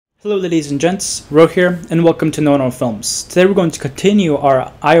Hello ladies and gents, Ro here, and welcome to NOandROfilms. Today we're going to continue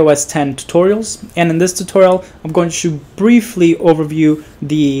our iOS 10 tutorials, and in this tutorial I'm going to briefly overview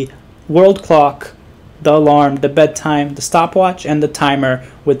the world clock, the alarm, the bedtime, the stopwatch, and the timer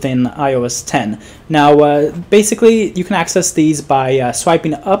within iOS 10. Now basically you can access these by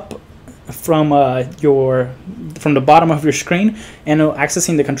swiping up from the bottom of your screen and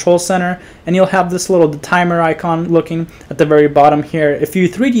accessing the control center, and you'll have this little timer icon looking at the very bottom here. If you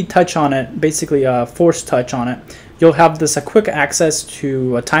 3D touch on it, basically force touch on it, you'll have this quick access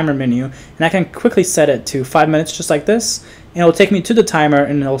to a timer menu, and I can quickly set it to 5 minutes just like this, and it'll take me to the timer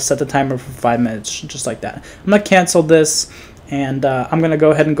and it'll set the timer for 5 minutes just like that. I'm gonna cancel this, and I'm going to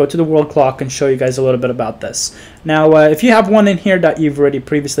go ahead and go to the world clock and show you guys a little bit about this. Now if you have one in here that you've already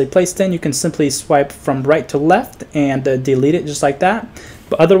previously placed in, you can simply swipe from right to left and delete it just like that.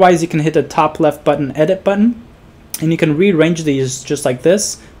 But otherwise you can hit the top left button, edit button, and you can rearrange these just like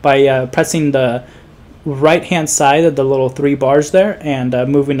this by pressing the right hand side of the little three bars there and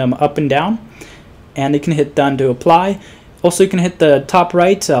moving them up and down, and you can hit done to apply. Also, you can hit the top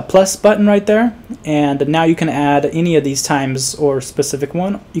right plus button right there, and now you can add any of these times or specific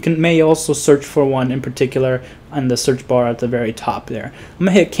one. You may also search for one in particular on the search bar at the very top there. I'm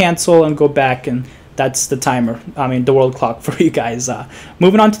gonna hit cancel and go back, and that's the timer. The world clock for you guys.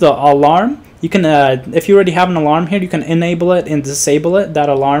 Moving on to the alarm, you can if you already have an alarm here, you can enable it and disable it, that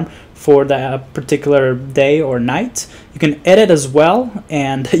alarm, for that particular day or night. You can edit as well,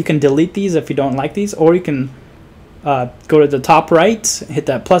 and you can delete these if you don't like these, or you can go to the top right, hit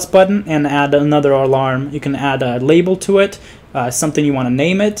that plus button, and add another alarm. You can add a label to it, something you want to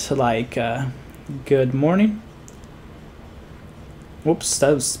name it, like good morning. Whoops,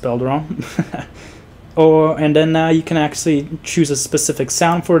 that was spelled wrong. And then you can actually choose a specific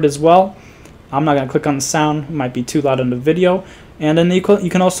sound for it as well. I'm not going to click on the sound, it might be too loud in the video. And then you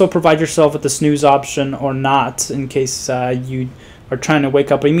can also provide yourself with the snooze option or not, in case you are trying to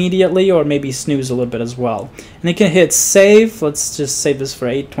wake up immediately, or maybe snooze a little bit as well. And you can hit save. Let's just save this for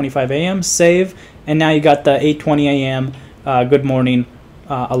 8:25 a.m. Save, and now you got the 8:20 a.m. Good morning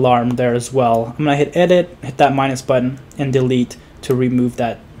alarm there as well. I'm gonna hit edit, hit that minus button, and delete to remove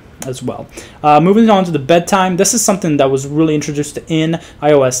that as well. Moving on to the bedtime. This is something that was really introduced in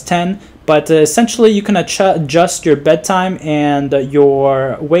iOS 10, but essentially you can adjust your bedtime and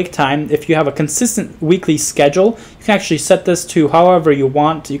your wake time. If you have a consistent weekly schedule, you can actually set this to however you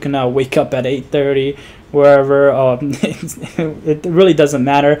want. You can wake up at 8:30, wherever. It really doesn't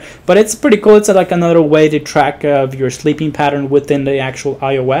matter, but it's pretty cool. It's like another way to track of your sleeping pattern within the actual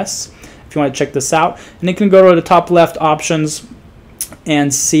iOS, if you want to check this out. And you can go to the top left options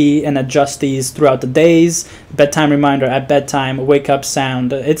and see and adjust these throughout the days. Bedtime reminder at bedtime, wake up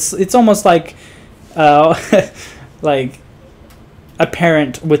sound. It's almost like like a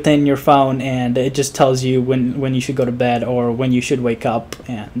parent within your phone, and it just tells you when you should go to bed or when you should wake up.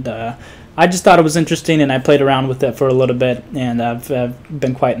 And I just thought it was interesting, and I played around with it for a little bit, and I've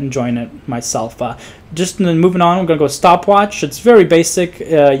been quite enjoying it myself. Just moving on, we're gonna go stopwatch. It's very basic.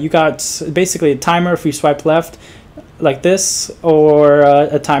 You got basically a timer if you swipe left, like this, or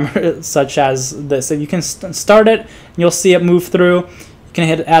a timer such as this. So you can start it, and you'll see it move through. You can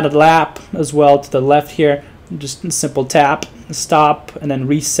hit add a lap as well to the left here, just a simple tap, stop, and then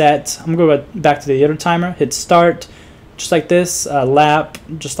reset. I'm gonna go back to the other timer, hit start, just like this, lap,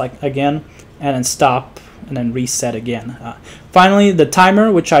 just like again, and then stop, and then reset again. Finally, the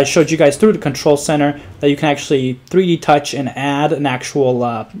timer, which I showed you guys through the control center, that you can actually 3D touch and add an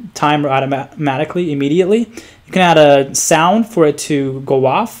actual timer automatically, immediately. You can add a sound for it to go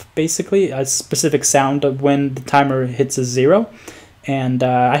off, basically a specific sound of when the timer hits a 0. And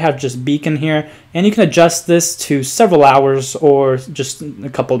I have just beacon here, and you can adjust this to several hours or just a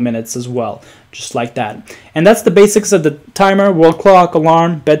couple of minutes as well, just like that. And that's the basics of the timer, world clock,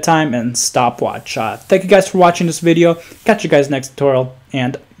 alarm, bedtime, and stopwatch. Thank you guys for watching this video. Catch you guys next tutorial,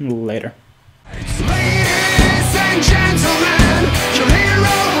 and later. Ladies and gentlemen.